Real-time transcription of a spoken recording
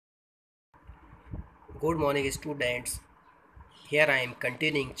Good morning, students. Here I am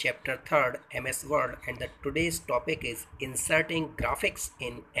continuing chapter 3rd MS Word, and today's topic is inserting graphics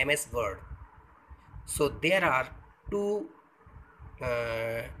in MS Word. So two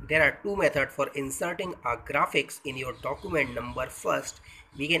there are two methods for inserting a graphics in your document. Number first,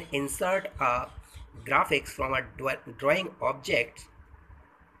 we can insert a graphics from a drawing object.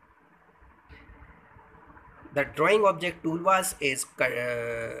 The drawing object toolbars is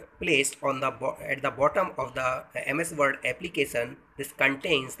placed on at the bottom of the MS Word application. This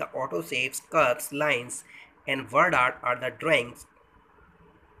contains the autosaves, curves, lines, and WordArt are the drawings.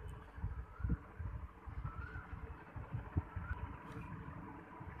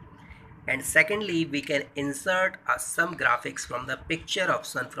 And secondly, we can insert some graphics from the picture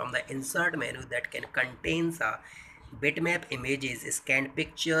option from the insert menu that can contain bitmap images, scanned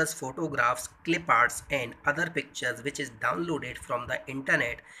pictures, photographs, clip arts, and other pictures which is downloaded from the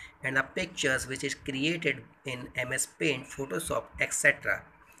internet, and the pictures which is created in MS Paint, Photoshop, etc.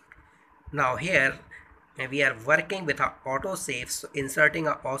 Now here we are working with our autosaves, so inserting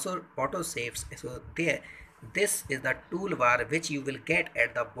a also autosaves. So there, this is the toolbar which you will get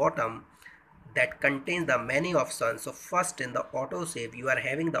at the bottom that contains the many options. So first in the autosave you are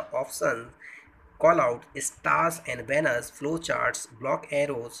having the options callout, stars and banners, flowcharts, block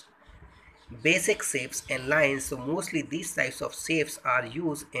arrows, basic shapes and lines. So mostly these types of shapes are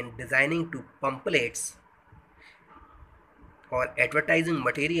used in designing to pamphlets or advertising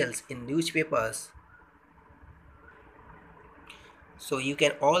materials in newspapers. So you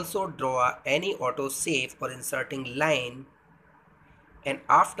can also draw any autosave or inserting line, and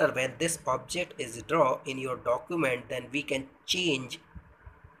after when this object is drawn in your document, then we can change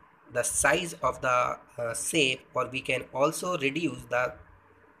the size of the shape, or we can also reduce the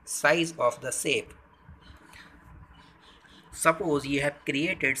size of the shape. Suppose you have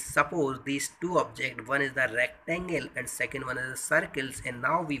created, suppose these two objects, one is the rectangle and second one is the circles, and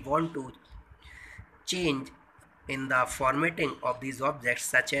now we want to change in the formatting of these objects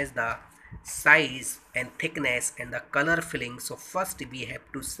such as the size and thickness and the color filling. So first we have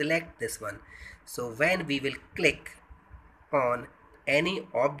to select this one. So when we will click on any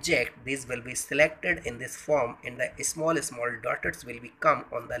object, this will be selected in this form and the small dots will become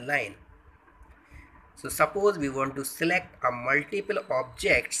on the line. So suppose we want to select a multiple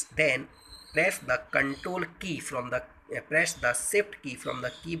objects, then press the control key from the press the shift key from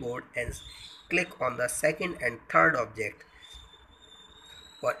the keyboard and click on the second and third object.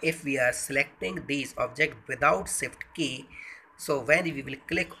 Or if we are selecting these objects without shift key, so when we will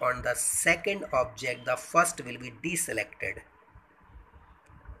click on the second object, the first will be deselected.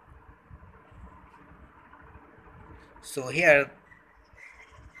 So here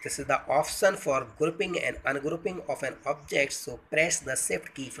this is the option for grouping and ungrouping of an object. So press the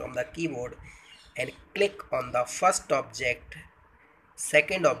shift key from the keyboard and click on the first object,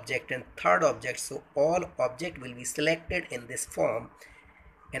 second object and third object. So all object will be selected in this form,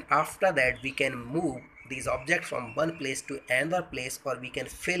 and after that we can move these objects from one place to another place, or we can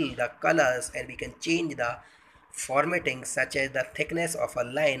fill the colors and we can change the formatting such as the thickness of a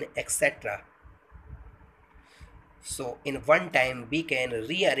line, etc. So in one time we can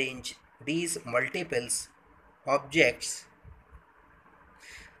rearrange these multiples objects,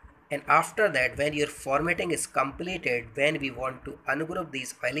 and after that when your formatting is completed, when we want to ungroup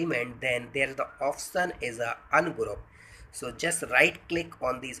these elements, then there the option is a ungroup. So just right click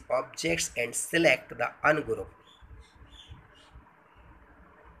on these objects and select the ungroup.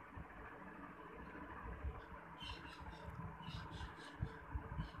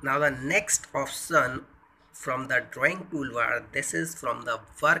 Now the next option from the drawing toolbar, this is from the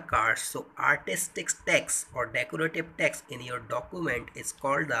WordArt. So artistic text or decorative text in your document is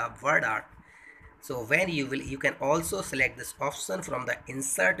called the WordArt. So when you can also select this option from the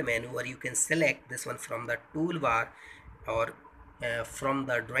insert menu, or you can select this one from the toolbar, or from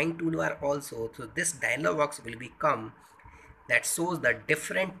the drawing toolbar also. So this dialog box will become that shows the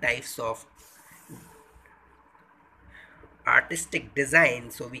different types of artistic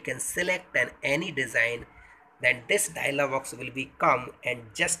design. So we can select any design, then this dialog box will become, and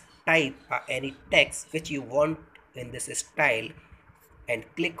just type any text which you want in this style and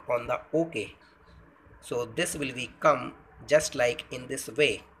click on the OK. So this will become just like in this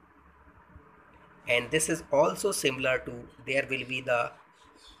way, and this is also similar to, there will be the,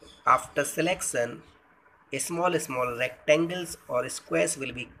 after selection, small rectangles or squares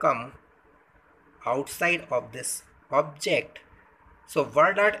will become outside of this object. So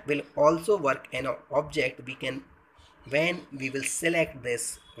WordArt will also work in an object. We can, when we will select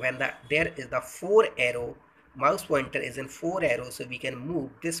this, when there is the 4 arrow, mouse pointer is in 4 arrows, so we can move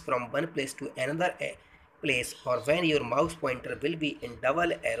this from one place to another place or when your mouse pointer will be in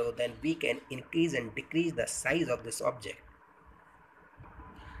double arrow, then we can increase and decrease the size of this object.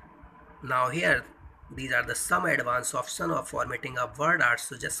 Now here, these are the some advanced option of formatting a word art.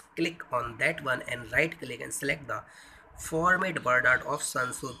 So just click on that one and right click and select the format word art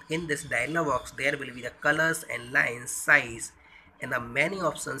option. So in this dialog box, there will be the colors and lines, size, and the many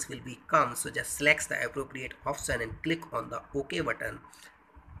options will be come. So just select the appropriate option and click on the OK button.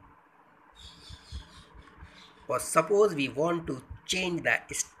 Or suppose we want to change the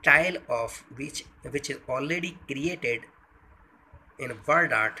style of which is already created in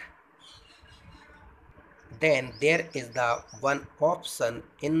word art, then there is the one option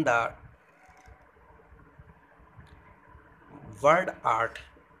in the word art,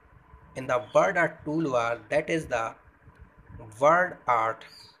 in the word art toolbar, that is the word art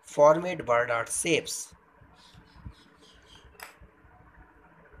format word art shapes.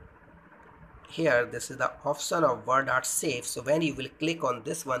 Here this is the option of word art shapes. So when you will click on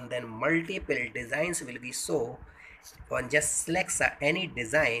this one, then multiple designs will be shown. One just selects any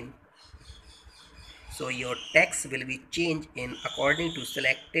design, so your text will be changed in according to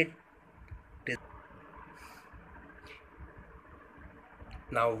selected.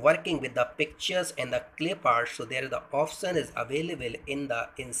 Now working with the pictures and the clip art, so there the option is available in the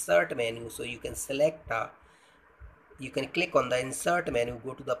insert menu. So you can select you can click on the insert menu,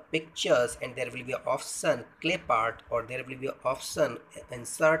 go to the pictures, and there will be an option clip art, or there will be an option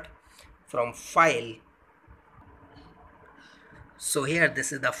insert from file. So here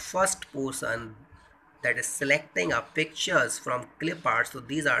this is the first portion, that is selecting a pictures from clip art. So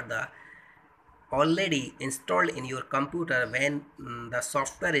these are the already installed in your computer when the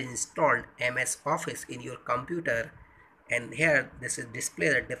software is installed, MS Office, in your computer. And here this is display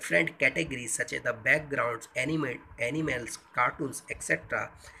the different categories such as the backgrounds, animals, cartoons,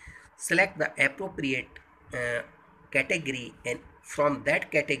 etc. Select the appropriate uh, category, and from that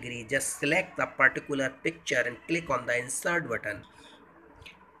category just select the particular picture and click on the insert button.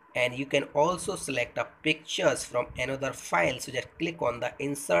 And you can also select the pictures from another file. So just click on the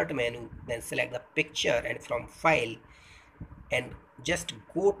insert menu, then select the picture, and from file, and just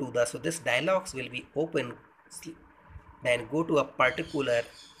go to the, so this dialogs will be open. Then go to a particular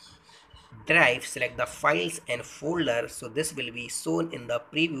drive, select the files and folder. So this will be shown in the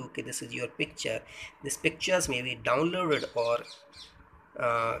preview. Okay, this is your picture. These pictures may be downloaded or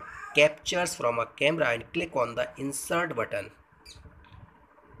uh, captures from a camera, and click on the insert button.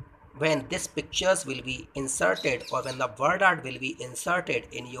 When these pictures will be inserted, or when the word art will be inserted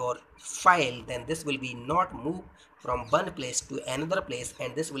in your file, then this will be not move from one place to another place,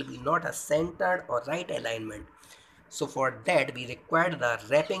 and this will be not a centered or right alignment. So for that we require the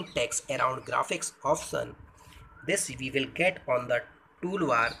wrapping text around graphics option. This we will get on the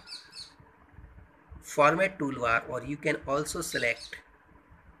toolbar, format toolbar, or you can also select.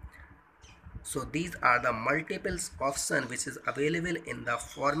 So these are the multiples option which is available in the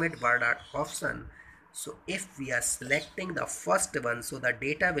format word art option. So if we are selecting the first one, so the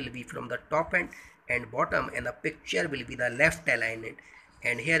data will be from the top and bottom, and the picture will be the left alignment,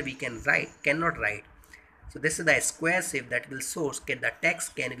 and here we can write, cannot write. So this is the square shape that will source, the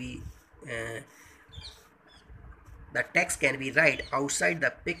text can be right outside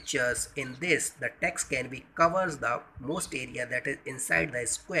the pictures. In this, the text can be covers the most area that is inside the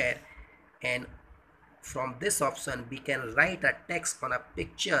square, and from this option we can write a text on a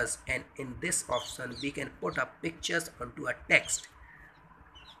pictures, and in this option we can put a pictures onto a text.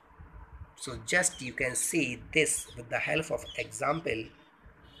 So just you can see this with the help of example.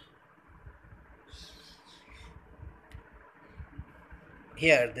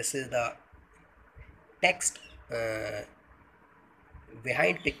 Here this is the text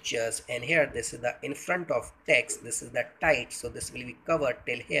behind pictures, and here this is the in front of text, this is the title. So this will be covered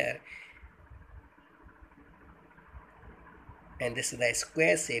till here, and this is the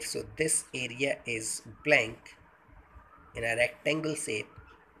square shape. So this area is blank in a rectangle shape.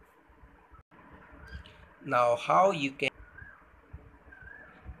 Now how you can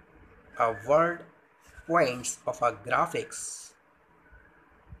a word points of a graphics,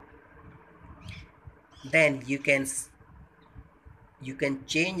 then you can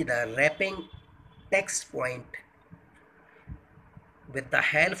change the wrapping text point with the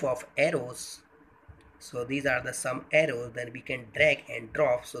help of arrows. So these are the some arrows, then we can drag and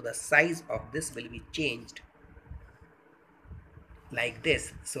drop, so the size of this will be changed like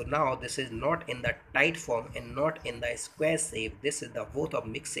this. So now this is not in the tight form and not in the square shape, this is the both of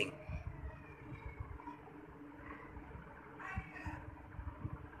mixing.